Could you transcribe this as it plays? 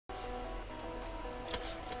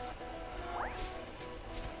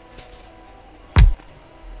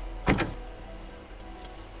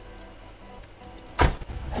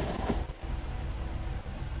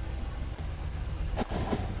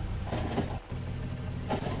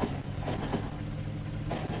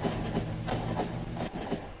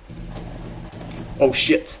Oh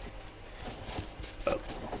shit!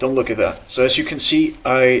 Don't look at that. So as you can see,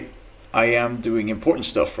 I am doing important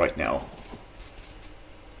stuff right now.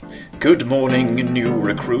 Good morning, new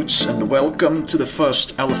recruits, and welcome to the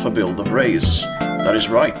first alpha build of RAZE. That is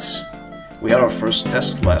right. We had our first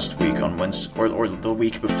test last week on Wednesday, or the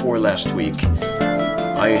week before last week.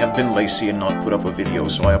 I have been lazy and not put up a video,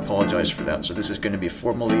 so I apologize for that. So this is going to be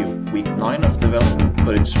formally week 9 of development,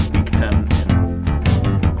 but it's week 10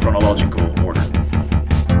 in chronological order.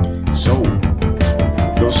 So,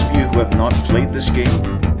 those of you who have not played this game,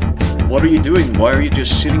 what are you doing? Why are you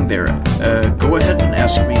just sitting there? Go ahead and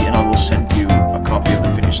ask me and I will send you a copy of the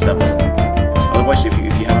finished demo. Otherwise, if you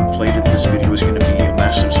haven't played it, this video is going to be a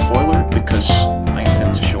massive spoiler because I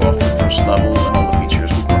intend to show off the first level and all the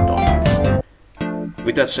features we worked on.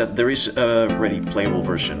 With that said, there is a ready playable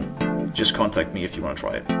version. Just contact me if you want to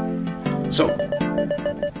try it. So,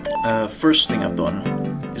 first thing I've done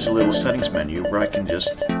is a little settings menu where I can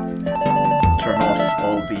just turn off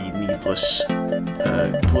all the needless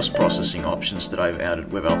post-processing options that I've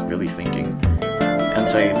added without really thinking.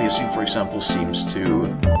 Anti-aliasing, for example, seems to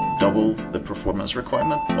double the performance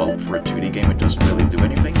requirement, while for a 2D game it doesn't really do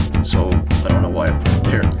anything, so I don't know why I put it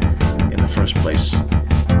there in the first place.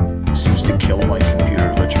 It seems to kill my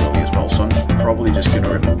computer literally as well, so I'm probably just going to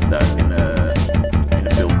remove that in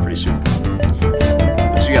a build pretty soon.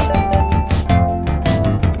 But so yeah,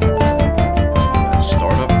 let's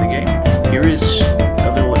start up the game. Here is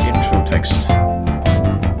a little intro text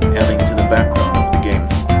adding to the background of the game.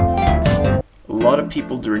 A lot of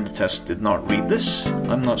people during the test did not read this.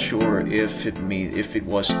 I'm not sure if it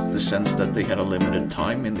was the sense that they had a limited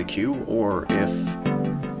time in the queue, or if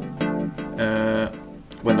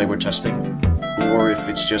when they were testing, or if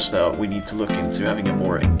it's just that we need to look into having a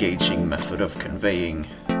more engaging method of conveying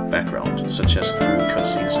background, such as through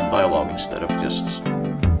cutscenes and dialogue instead of just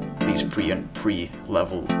these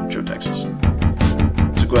pre-level intro texts.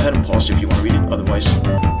 So go ahead and pause if you want to read it, otherwise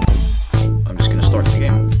I'm just going to start the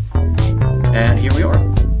game. And here we are.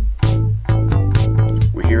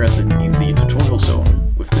 We're here in the tutorial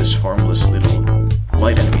zone with this harmless little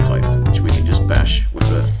light enemy type, which we can just bash with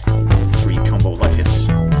a 3 combo light hits. We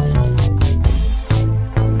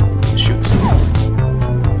can shoot.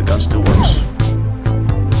 The gun still works.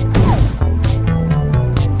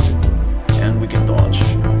 And we can dodge,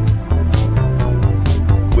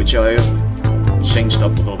 which I have changed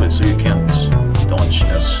up a little bit so you can't dodge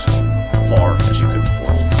as far as you could before.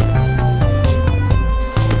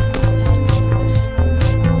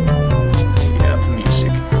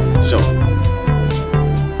 So,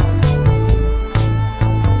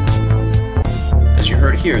 as you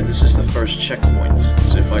heard here, this is the first checkpoint.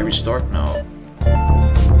 So if I restart now,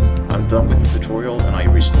 I'm done with the tutorial and I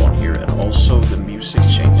respawn here, and also the music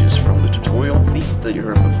changes from the tutorial theme that you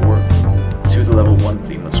heard before to the level 1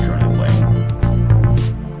 theme that's currently playing.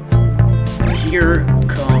 And here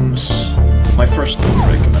comes my first little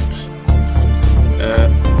predicament.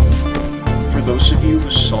 For those of you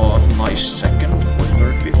who saw my second or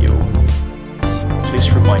third video, please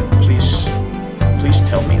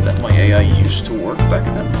tell me that my AI used to work back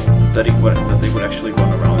then, that they would actually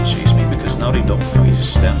run around and chase me, because now they don't. Now he's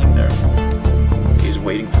just standing there. He's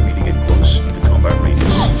waiting for me to get close into combat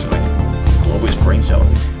radius so I can blow his brains out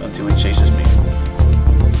until he chases me.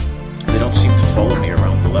 They don't seem to follow me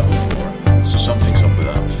around the level anymore, so something's up with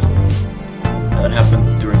that. And that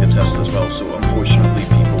happened during the test as well, so unfortunately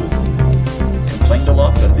people complained a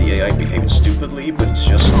lot that the AI behaved stupidly, but it's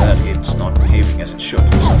just that it's not behaving as it should, so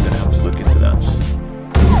I'm gonna have to look into that.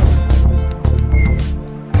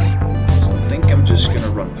 So I think I'm just gonna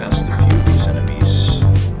run past a few of these enemies.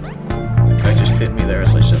 The guy just hit me there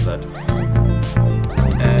as I said that.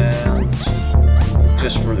 And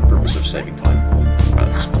just for the purpose of saving time,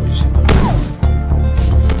 I'll just probably just hit them.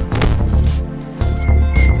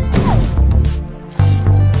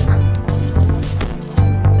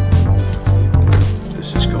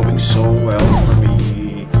 So well for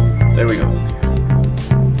me. There we go.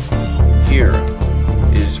 Here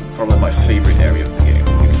is probably my favorite area of the game.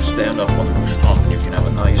 You can stand up on the rooftop and you can have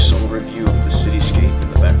a nice overview of the cityscape in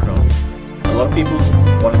the background. A lot of people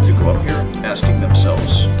wanted to go up here asking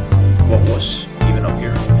themselves what was even up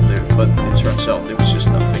here, but it turns out there was just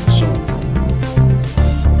nothing. So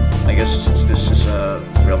I guess since this is a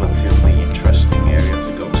relatively interesting area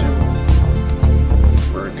to go to,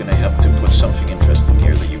 we're gonna have to put something interesting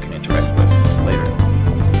here that you can interact with later.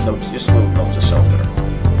 Just a little note to self there.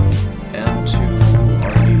 And to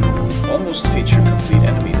our new, almost feature-complete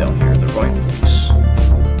enemy down here, the right police.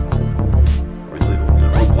 Or the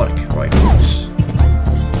robotic right police.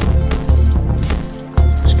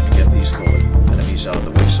 Just gonna get these little enemies out of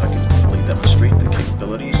the way so I can fully demonstrate the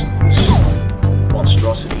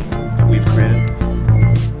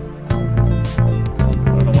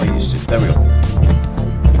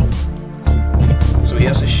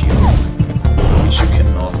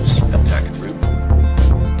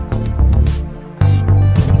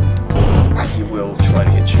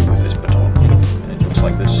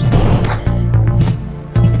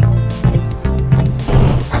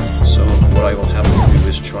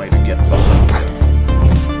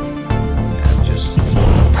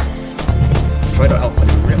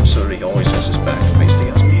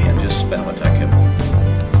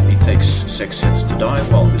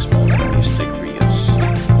small enemies take 3 hits.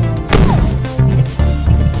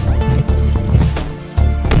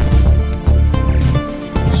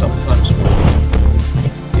 Sometimes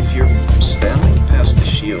if you're standing past the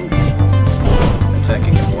shield,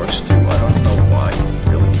 attacking him works too. I don't know why,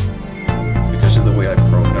 really. Because of the way I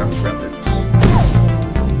programmed it.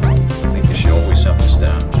 I think you should always have to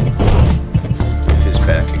stand with his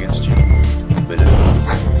back against you. But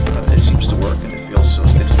it seems to work, and it feels a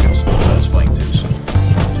bit satisfying too, so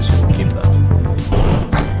just keep that.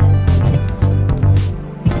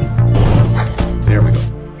 There we go.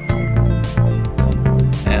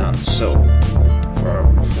 And so, for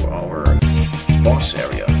our boss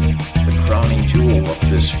area, the crowning jewel of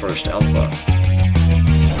this first alpha.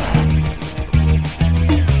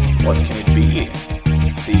 What can it be?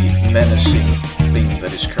 The menacing thing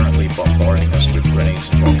that is currently bombarding us with grenades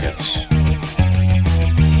and rockets.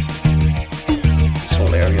 This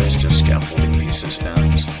whole area is just scaffolding pieces,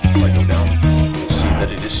 and if I go down, you'll see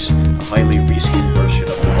that it is a highly reskinned version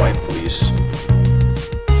of the White Police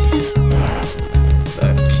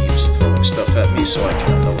that keeps throwing stuff at me so I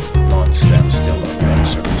can not stand still under any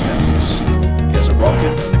circumstances. He has a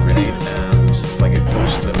rocket and a grenade, and if I get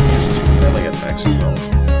close to him, he has 2 melee attacks as well.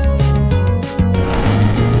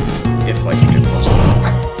 If I can get close to him.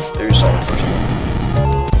 There you saw the first one.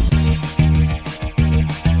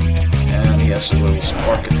 And he has a little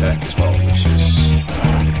spark attack as well, which is...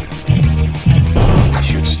 he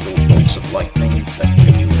shoots little bolts of lightning that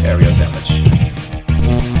do area damage.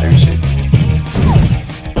 There you see.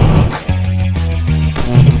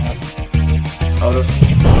 Out of, I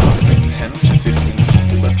think, 10 to 15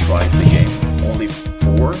 people that tried the game, only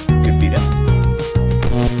 4 could beat him.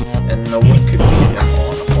 And no one could beat him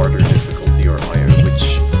on a harder difficulty or higher,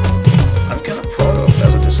 which I'm kind of proud of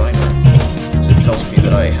as a designer. So it tells me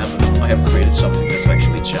that I have created something that's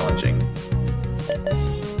actually challenging.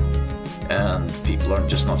 And people are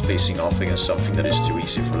just not facing off against something that is too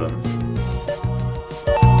easy for them.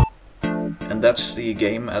 And that's the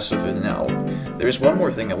game as of it now. There is one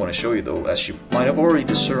more thing I want to show you though. As you might have already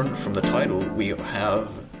discerned from the title, we have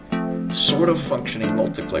sort of functioning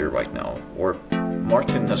multiplayer right now. Or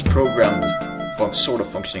Martin has programmed sort of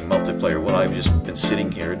functioning multiplayer while I've just been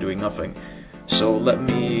sitting here doing nothing. So let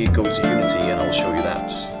me go to Unity and I'll show you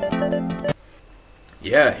that.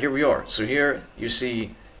 Yeah, here we are. So here you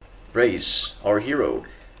see RAZE, our hero,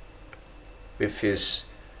 with his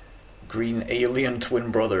green alien twin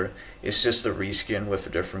brother. It's just a reskin with a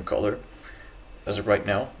different color as of right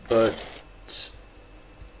now, but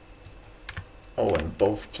oh, and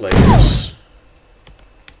both players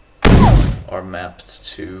are mapped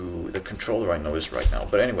to the controller I noticed right now.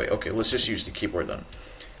 But anyway, okay, let's just use the keyboard then.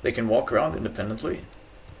 They can walk around independently.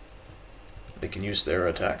 They can use their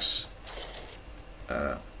attacks.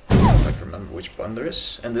 If I can remember which button there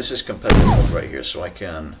is. And this is competitive mode right here, so I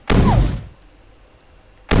can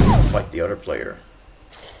fight the other player.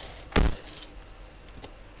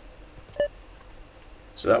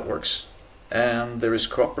 So that works. And there is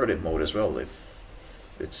cooperative mode as well, if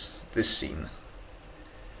it's this scene.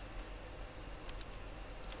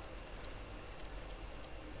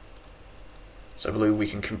 So I believe we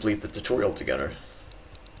can complete the tutorial together.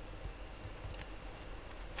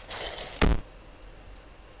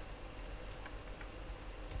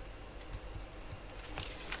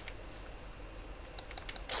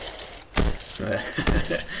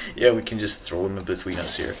 Yeah, we can just throw him in between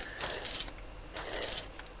us here.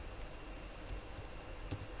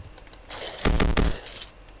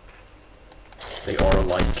 They are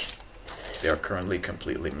alike. They are currently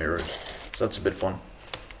completely mirrored. So that's a bit fun.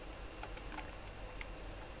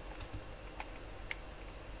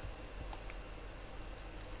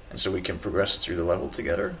 And so we can progress through the level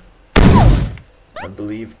together. I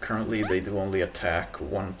believe currently they do only attack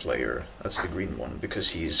one player. That's the green one,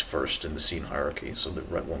 because he's first in the scene hierarchy, so the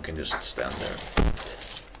red one can just stand there.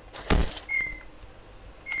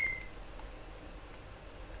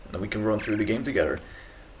 And then we can run through the game together.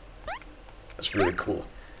 That's really cool.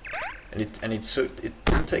 And it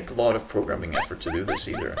didn't take a lot of programming effort to do this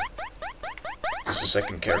either. There's a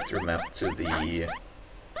second character mapped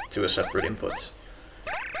to a separate input.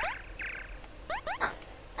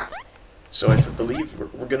 So I believe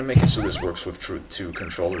we're going to make it so this works with two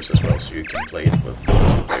controllers as well, so you can play it with 2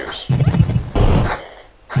 players.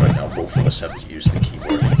 Right now both of us have to use the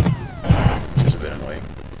keyboard, which is a bit annoying.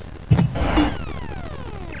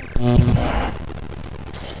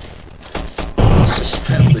 Let's just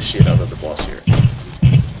spam the shit out of the boss here.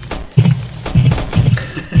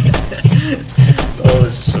 Oh,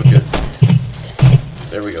 this is so good.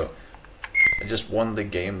 There we go. I just won the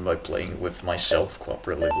game by playing with myself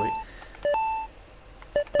cooperatively.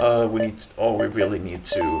 we really need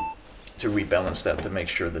to rebalance that to make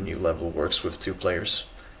sure the new level works with 2 players.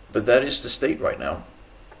 But that is the state right now.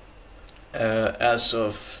 As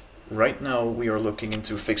of right now, we are looking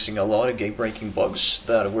into fixing a lot of game-breaking bugs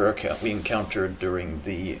that we encountered during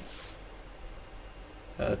the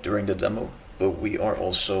demo. But we are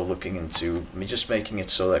also looking into just making it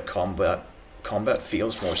so that combat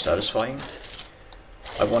feels more satisfying.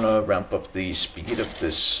 I want to ramp up the speed of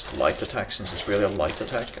this light attack, since it's really a light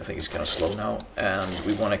attack. I think it's kind of slow now, and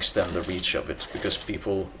we want to extend the reach of it because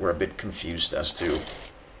people were a bit confused as to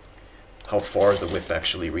how far the whip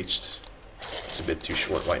actually reached. It's a bit too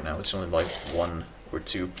short right now. It's only like 1 or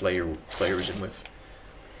 2 players in with.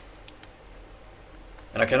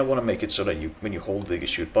 And I kind of want to make it so that when you hold the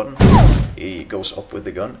shoot button, it goes up with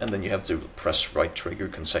the gun, and then you have to press right trigger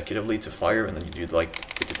consecutively to fire, and then you do like,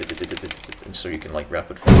 and so you can like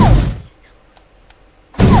rapid fire.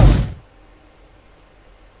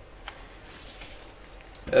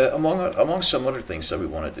 Among some other things that we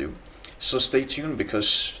want to do. So stay tuned,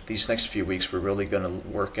 because these next few weeks we're really going to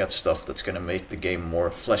work at stuff that's going to make the game more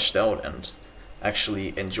fleshed out and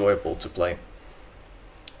actually enjoyable to play.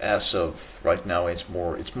 As of right now, it's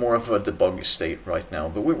more of a debug state right now,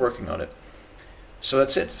 but we're working on it. So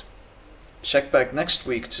that's it. Check back next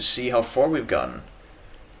week to see how far we've gotten.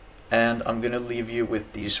 And I'm gonna leave you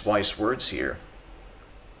with these wise words here,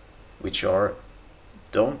 which are,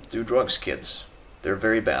 don't do drugs, kids. They're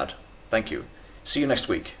very bad. Thank you. See you next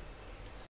week.